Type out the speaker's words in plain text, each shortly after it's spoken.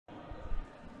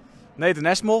Nathan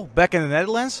Aspinall, back in the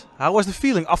Netherlands. How was the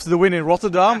feeling after the win in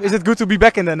Rotterdam? Is it good to be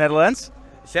back in the Netherlands?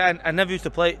 See, I never used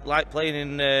to like playing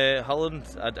in Holland.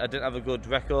 I didn't have a good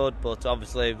record, but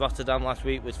obviously Rotterdam last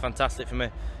week was fantastic for me.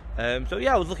 So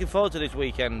yeah, I was looking forward to this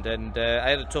weekend, and I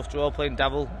had a tough draw playing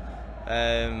Daryl.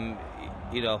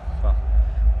 You know, well,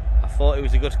 I thought it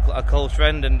was a close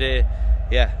friend, and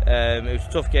yeah, it was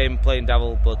a tough game playing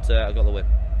Daryl, but I got the win.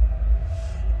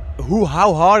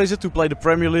 How hard is it to play the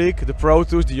Premier League, the Pro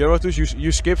Tours, the Euro Tours?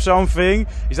 You skip something.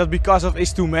 Is that because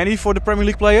it's too many for the Premier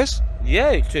League players?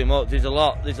 Yeah, it's too much. There's a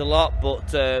lot.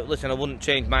 But listen, I wouldn't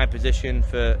change my position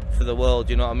for the world.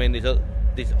 You know what I mean?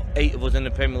 There's 8 of us in the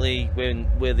Premier League.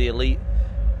 We're the elite.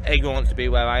 Everyone wants to be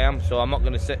where I am, so I'm not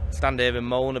going to stand here and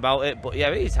moan about it. But yeah,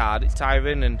 it is hard. It's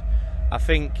tiring, and I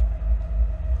think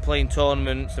playing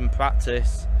tournaments and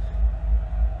practice,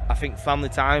 I think family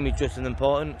time is just as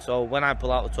important. So when I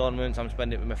pull out the tournaments, I'm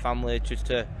spending it with my family just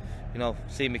to, you know,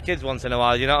 see my kids once in a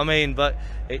while. You know what I mean? But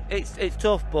it's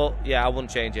tough. But yeah, I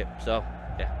wouldn't change it. So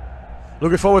yeah.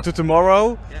 Looking forward to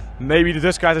tomorrow. Yeah. Maybe the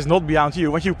Dutch guy is not beyond you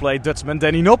when you play Dutchman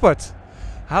Danny Noppert.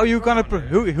 How you gonna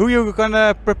who you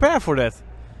gonna prepare for that?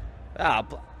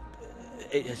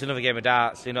 It's another game of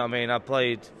darts. You know what I mean? I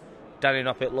played Danny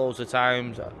Noppert loads of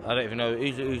times. I don't even know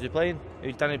who's he playing.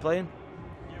 Who's Danny playing?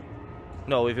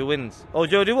 No, if he wins. Oh,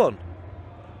 Jody won?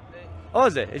 Oh,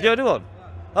 is it? Is Jody won?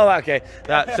 Oh, okay.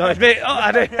 So it's me. Oh,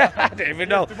 I didn't even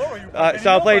know. So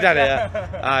I'll play Danny.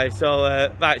 Right, so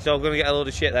I'm going to get a load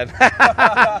of shit then.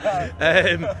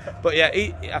 But yeah,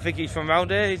 I think he's from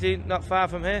around here. Is he not far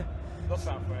from here? Not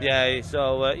far from here. Yeah,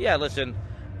 so yeah, listen,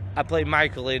 I played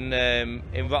Michael in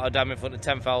Rotterdam in front of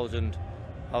 10,000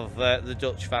 of the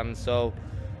Dutch fans. So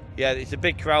yeah, it's a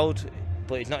big crowd,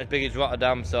 but it's not as big as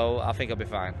Rotterdam, so I think I'll be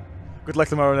fine. Good luck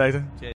tomorrow, Nathan. Cheers.